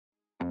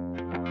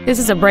This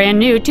is a brand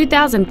new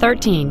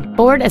 2013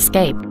 Ford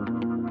Escape.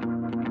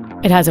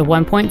 It has a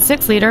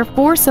 1.6-liter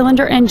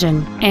four-cylinder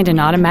engine and an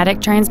automatic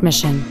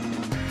transmission.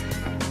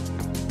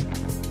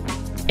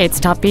 Its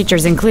top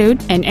features include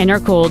an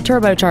intercooled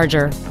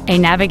turbocharger, a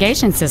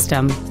navigation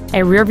system,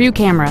 a rear-view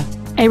camera,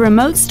 a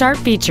remote start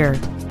feature,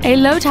 a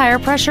low tire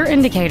pressure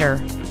indicator,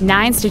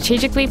 9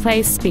 strategically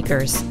placed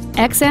speakers,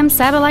 XM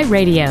satellite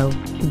radio,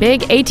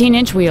 big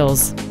 18-inch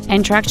wheels,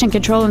 and traction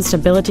control and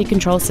stability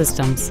control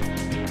systems.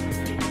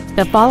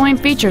 The following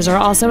features are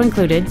also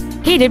included: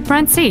 heated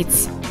front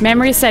seats,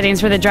 memory settings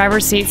for the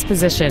driver's seat's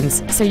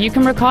positions, so you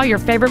can recall your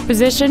favorite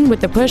position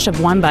with the push of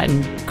one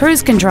button,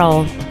 cruise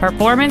control,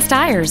 performance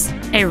tires,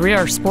 a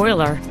rear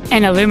spoiler,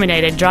 an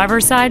illuminated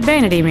driver's side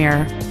vanity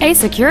mirror, a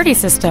security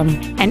system,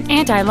 an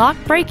anti-lock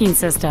braking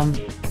system,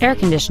 air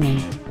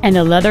conditioning, and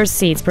the leather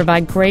seats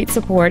provide great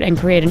support and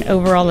create an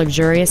overall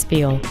luxurious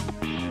feel.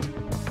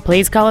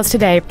 Please call us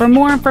today for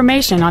more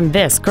information on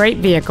this great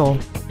vehicle.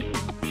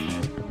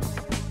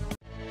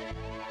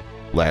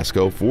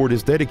 Lasco Ford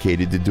is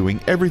dedicated to doing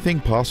everything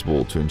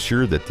possible to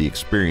ensure that the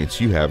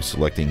experience you have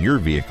selecting your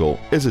vehicle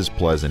is as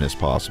pleasant as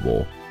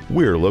possible.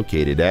 We're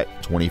located at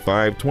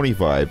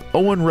 2525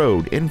 Owen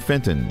Road in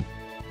Fenton.